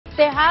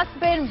there has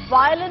been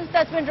violence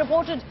that's been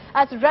reported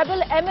as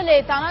rebel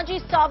MLA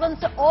Tanaji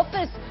Sawant's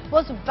office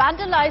was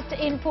vandalized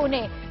in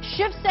Pune.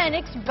 Shiv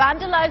Sainiks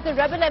vandalized the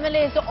rebel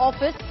MLA's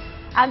office.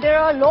 And there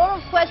are a lot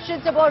of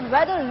questions about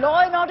whether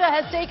law and order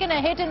has taken a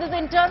hit in this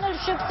internal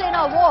Shiv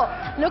Sena war.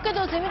 Look at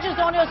those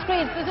images on your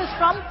screens. This is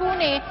from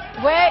Pune,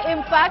 where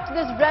in fact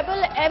this rebel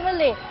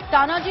MLA,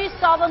 Tanaji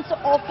Sawant's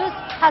office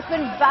has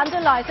been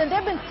vandalized. And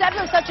there have been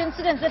several such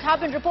incidents that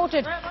have been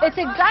reported.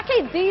 It's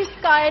exactly these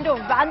kind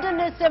of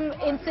vandalism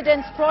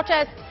incidents,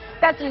 protests,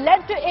 that's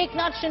led to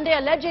Shinde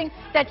alleging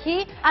that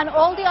he and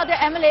all the other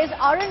MLAs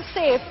aren't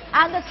safe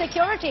and that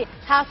security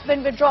has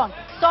been withdrawn.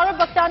 Saurabh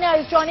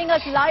Bhaktania is joining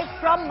us live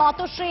from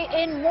Matoshri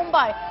in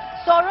Mumbai.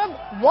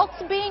 Saurabh,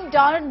 what's being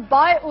done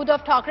by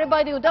Uddhav Thackeray,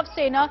 by the Uddhav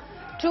Sena,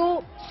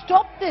 to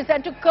stop this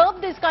and to curb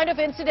this kind of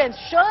incidents?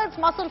 Sure, it's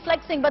muscle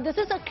flexing, but this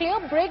is a clear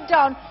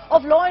breakdown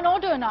of law and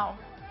order now.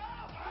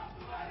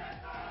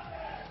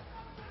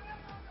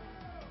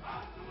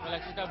 Well,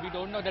 Akshita, we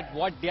don't know that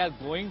what they are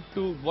doing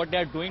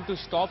to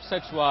stop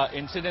such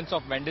incidents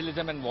of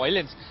vandalism and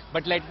violence.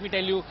 But let me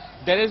tell you,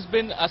 there has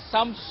been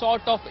some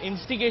sort of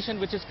instigation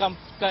which is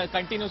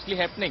continuously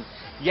happening.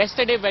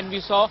 Yesterday, when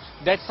we saw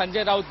that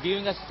Sanjay Raut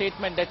giving a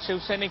statement that Shiv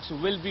Sainiks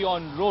will be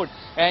on road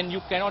and you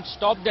cannot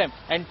stop them.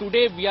 And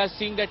today we are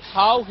seeing that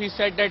how he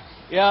said that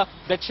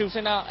that Shiv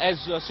Sena, as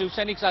Shiv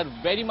Sainiks are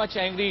very much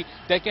angry.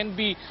 There can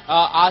be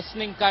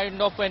arsonic kind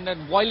of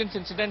and violence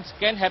incidents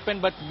can happen,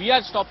 but we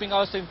are stopping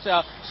our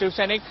Shiv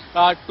Sainik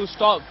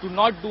to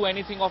not do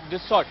anything of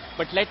this sort.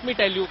 But let me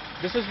tell you,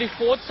 this is the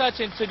fourth such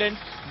incident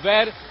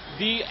where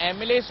the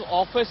MLA's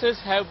offices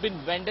have been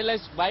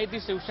vandalized by the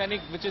Shiv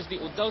Sainik, which is the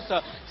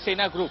Uddhav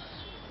Sena group.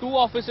 Two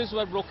offices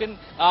were broken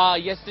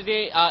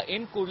yesterday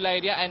in Kurla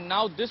area, and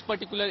now this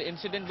particular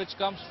incident which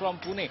comes from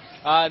Pune.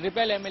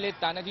 Rebel MLA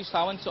Tanaji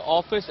Sawant's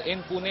office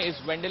in Pune is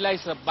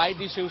vandalized by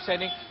the Shiv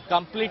Sainik,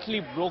 completely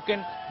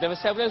broken. There were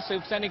several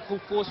Shiv Sainik who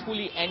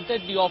forcefully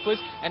entered the office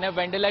and have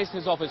vandalized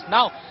his office.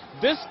 Now,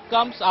 this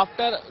comes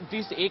after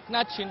this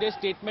Shinde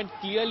statement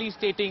clearly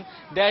stating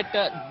that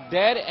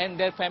their and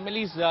their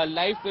family's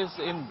life is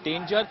in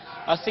danger.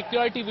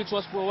 Security which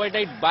was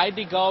provided by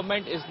the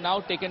government is now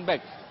taken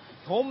back.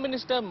 Home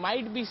Minister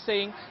might be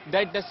saying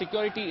that the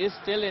security is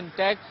still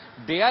intact.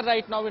 They are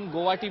right now in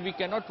Guwahati. We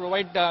cannot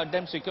provide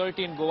them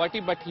security in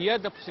Guwahati, but here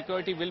the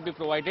security will be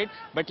provided.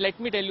 But let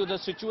me tell you, the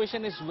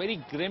situation is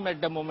very grim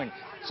at the moment.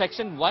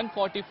 Section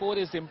 144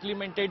 is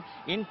implemented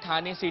in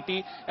Thane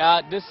city.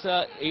 This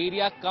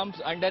area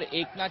comes under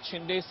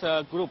Shinde's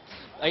group.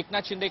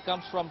 Shinde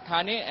comes from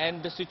Thane,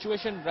 and the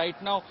situation right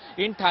now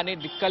in Thane,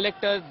 the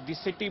collector, the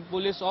city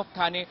police of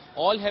Thane,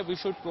 all have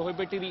issued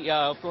prohibitory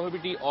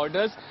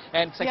orders,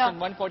 and Section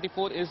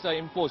 144 is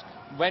imposed.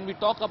 When we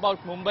talk about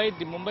Mumbai,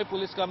 the Mumbai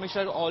Police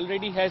Commissioner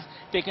already has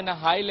taken a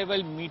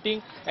high-level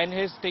meeting and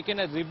has taken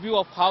a review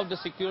of how the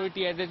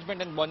security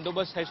arrangement and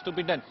bandobast has to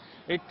be done.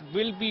 It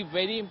will be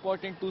very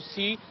important to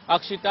see,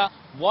 Akshita,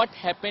 what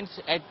happens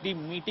at the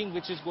meeting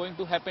which is going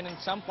to happen in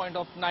some point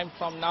of time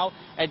from now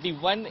at the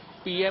 1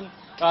 p.m.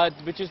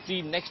 Which is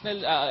the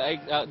national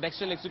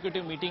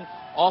executive meeting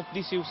of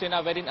the Shiv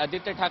Sena, wherein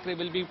Aditya Thackeray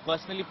will be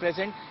personally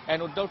present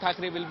and Uddhav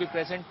Thackeray will be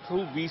present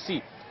through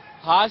VC.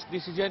 Harsh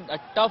decision, a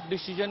tough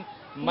decision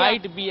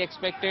might be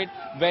expected,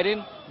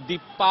 wherein the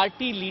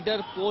party leader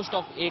post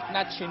of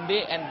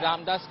Shinde and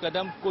Ramdas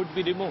Kadam could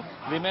be removed.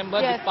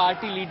 Remember, the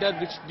party leader,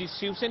 which the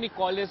Shiv Sena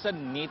call as a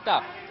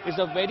Neta, is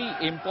a very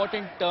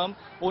important term.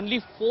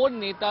 Only 4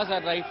 Netas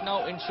are right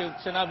now in Shiv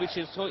Sena, which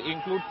also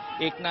include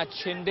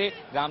Shinde,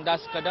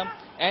 Ramdas Kadam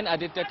and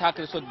Aditya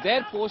Thackeray. So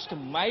their post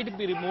might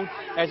be removed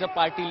as a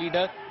party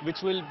leader, which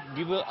will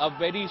give a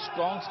very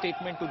strong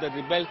statement to the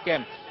rebel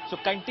camp. So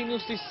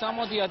continuously some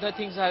of the other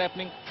things are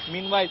happening.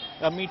 Meanwhile,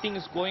 a meeting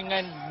is going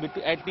on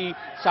at the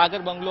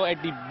Sagar Bungalow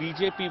at the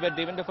BJP, where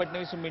Devendra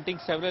Fadnavis is meeting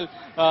several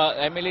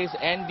MLAs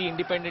and the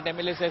independent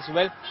MLAs as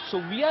well. So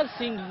we are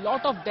seeing a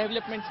lot of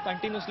developments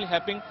continuously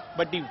happening,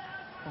 but the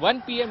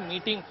 1 p.m.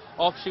 meeting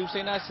of Shiv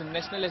Sena's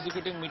national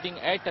executive meeting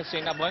at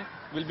Sena Bhavan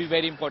will be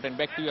very important.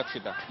 Back to you,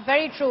 Akshita.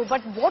 Very true.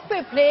 But what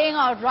we're playing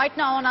out right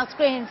now on our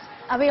screens,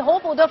 and we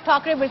hope Uddhav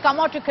Thackeray will come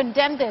out to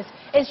condemn this,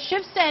 is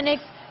Shiv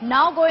Sainiks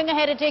now going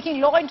ahead and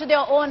taking law into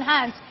their own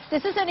hands.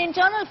 This is an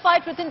internal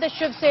fight within the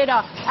Shiv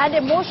Sena, and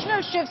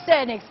emotional Shiv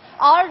Sainiks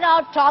are now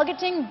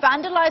targeting,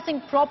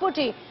 vandalizing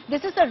property.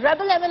 This is the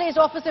rebel MLA's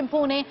office in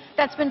Pune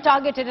that's been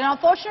targeted, and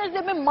unfortunately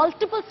there have been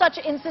multiple such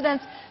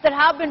incidents that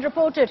have been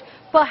reported.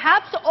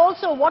 Perhaps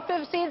also what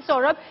we've seen,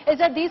 Saurabh, is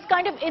that these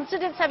kind of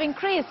incidents have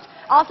increased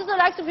after the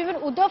likes of even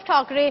Uddhav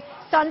Thackeray,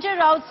 Sanjay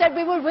Raut said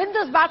we will win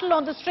this battle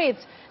on the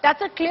streets.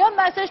 That's a clear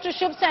message to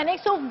Shiv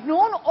Sainiks, who have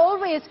known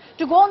always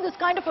to go on this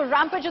kind of a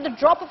rampage at the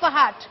drop of a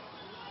hat.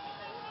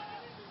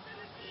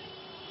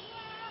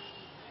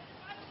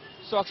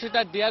 So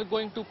Akshita, they are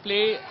going to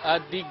play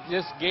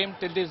this game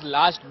till this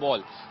last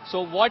ball.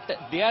 So what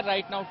they are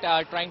right now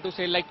trying to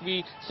say, like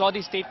we saw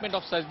the statement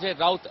of Sanjay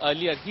Raut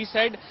earlier, he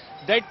said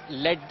that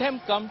let them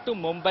come to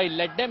Mumbai,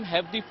 let them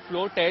have the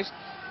floor test.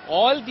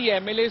 all the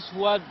MLAs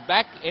who are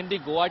back in the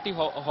Guwahati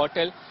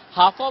hotel,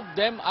 half of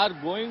them are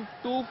going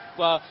to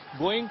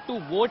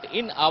vote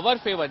in our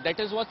favor. That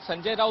is what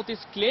Sanjay Raut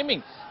is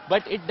claiming.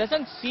 But it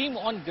doesn't seem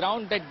on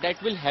ground that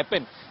that will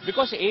happen,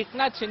 because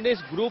Eknath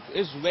Shinde's group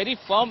is very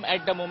firm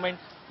at the moment.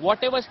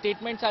 Whatever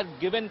statements are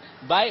given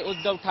by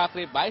Uddhav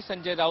Thackeray, by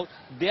Sanjay Raut,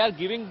 they are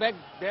giving back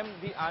them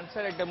the answer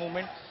at the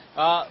moment.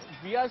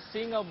 We are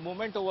seeing a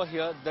moment over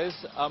here. There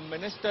is a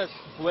minister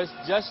who has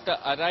just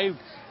arrived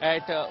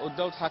at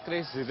Uddhav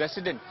Thackeray's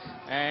residence,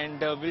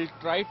 and we'll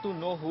try to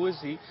know who is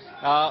he.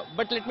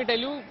 But let me tell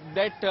you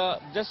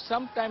that just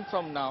some time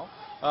from now,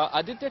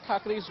 Aditya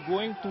Thackeray is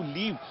going to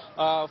leave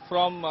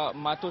from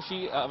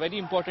Matoshi, a very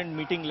important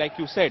meeting like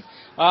you said.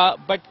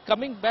 But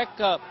coming back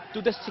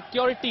to the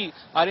security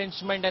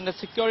arrangement and the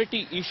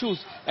security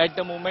issues at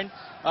the moment,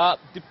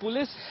 the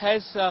police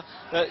is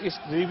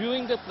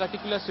reviewing the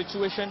particular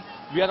situation.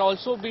 We are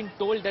also being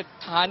told that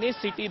Thane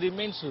city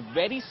remains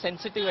very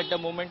sensitive at the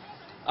moment.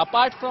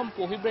 Apart from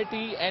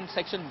prohibitory and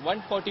section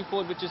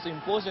 144 which is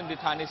imposed in the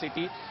Thane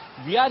city,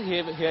 we are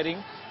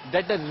hearing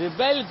that the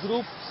rebel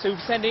group Shiv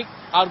Seniks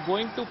are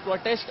going to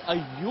protest a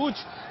huge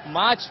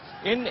march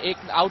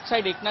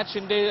outside Eknath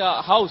Shinde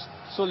house.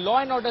 So law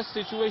and order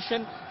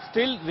situation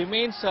still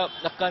remains a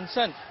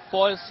concern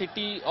for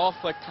city of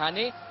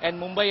Thane and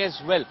Mumbai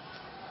as well.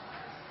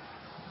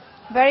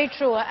 Very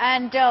true,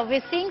 and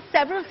we're seeing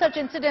several such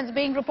incidents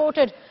being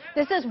reported.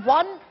 This is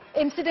one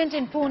incident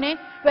in Pune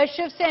where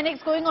Shiv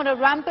Sainiks going on a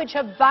rampage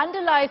have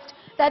vandalized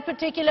that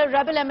particular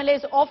rebel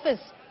MLA's office.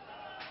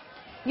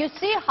 You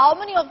see how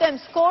many of them,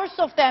 scores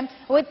of them,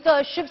 with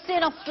the Shiv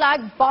Sena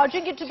flag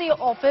barging into the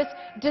office,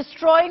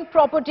 destroying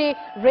property,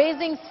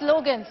 raising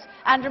slogans.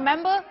 And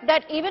remember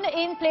that even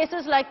in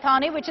places like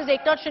Thane, which is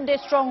Eknath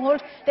Shinde's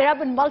stronghold, there have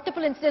been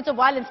multiple incidents of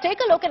violence. Take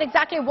a look at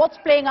exactly what's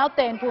playing out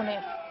there in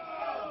Pune.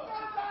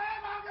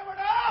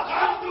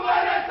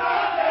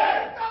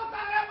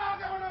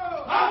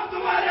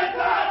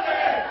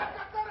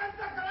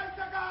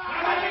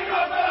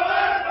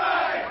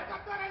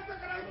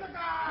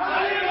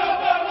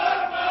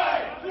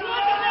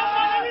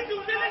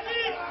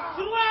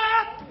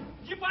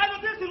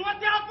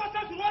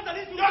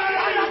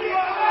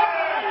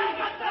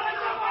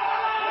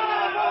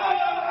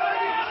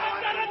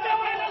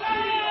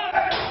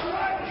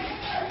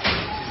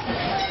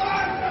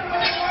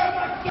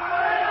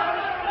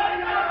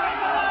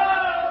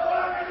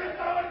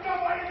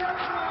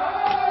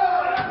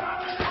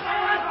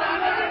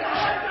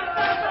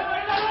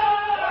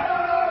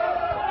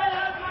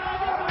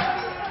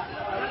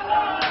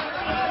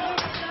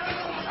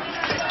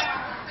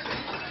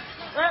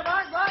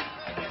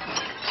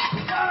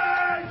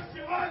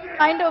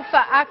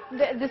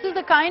 This is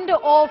the kind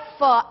of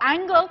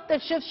anger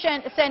that Shiv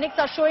Sainiks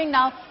are showing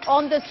now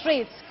on the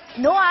streets.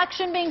 No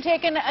action being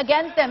taken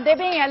against them. They're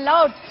being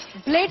allowed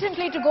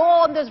blatantly to go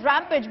on this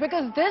rampage,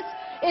 because this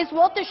is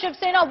what the Shiv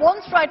Sena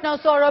wants right now,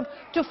 Saurabh,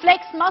 to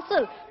flex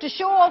muscle, to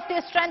show off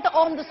their strength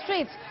on the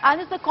streets.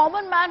 And it's the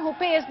common man who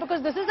pays,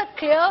 because this is a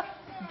clear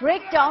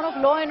breakdown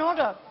of law and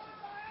order.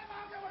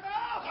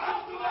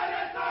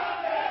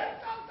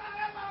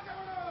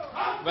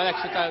 Well,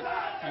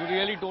 Akshita, you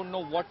really don't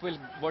know what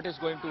is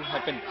going to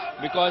happen,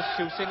 because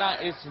Shiv Sena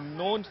is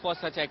known for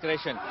such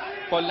aggression.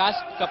 For last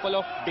couple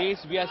of days,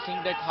 we are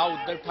seeing that how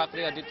Uddhav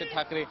Thackeray, Aditya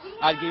Thackeray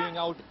are giving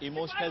out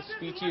emotional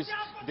speeches.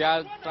 They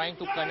are trying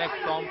to connect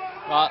from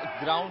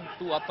ground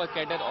to upper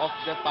cadre of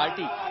their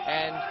party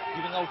and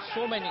giving out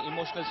so many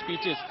emotional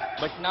speeches.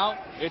 But now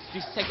it's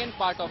the second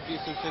part of the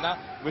Shiv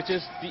Sena, which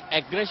is the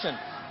aggression.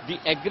 The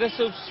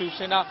aggressive Shiv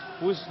Sena,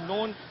 who is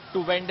known to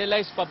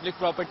vandalize public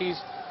properties,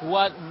 who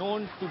are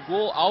known to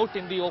go out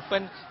in the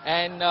open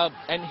and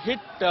hit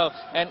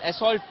and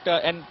assault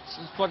and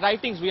for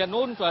writings. We are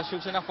known to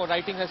Shiv Sena for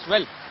writings as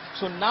well.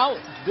 So now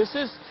this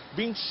is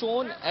being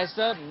shown as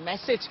a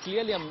message.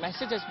 Clearly a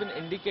message has been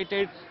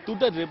indicated to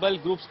the rebel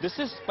groups. This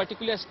is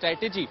particular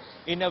strategy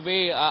in a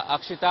way,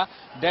 Akshita,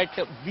 that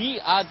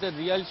we are the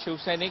real Shiv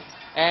Seniks,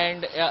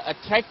 and a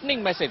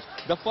threatening message.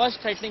 The first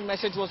threatening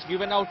message was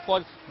given out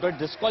for the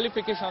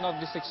disqualification of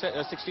the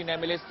 16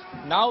 MLAs.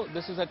 Now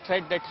this is a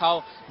threat that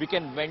how we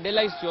can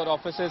vandalize your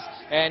offices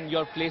and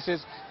your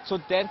places. So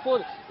therefore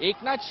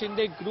Eknath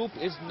Shinde group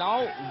is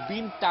now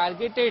being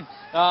targeted,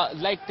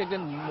 like the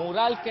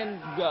morale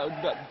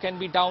can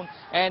be down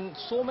and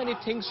so many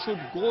things should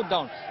go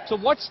down. So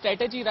what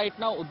strategy right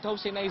now Uddhav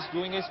Sena is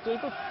doing is going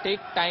to take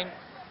time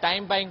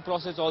buying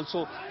process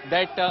also,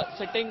 that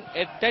sitting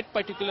at that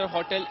particular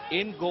hotel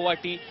in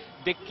Guwahati,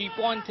 they keep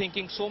on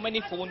thinking. So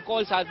many phone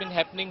calls have been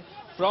happening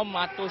from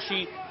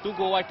Matoshi to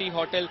Guwahati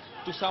hotel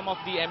to some of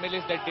the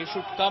MLAs that they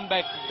should come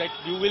back, that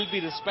you will be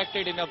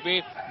respected in a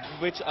way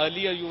which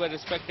earlier you were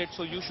respected,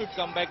 so you should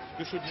come back.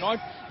 You should not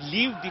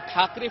leave the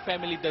Thackeray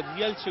family, the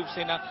real Shiv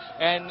Sena,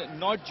 and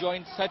not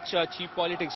join such cheap politics.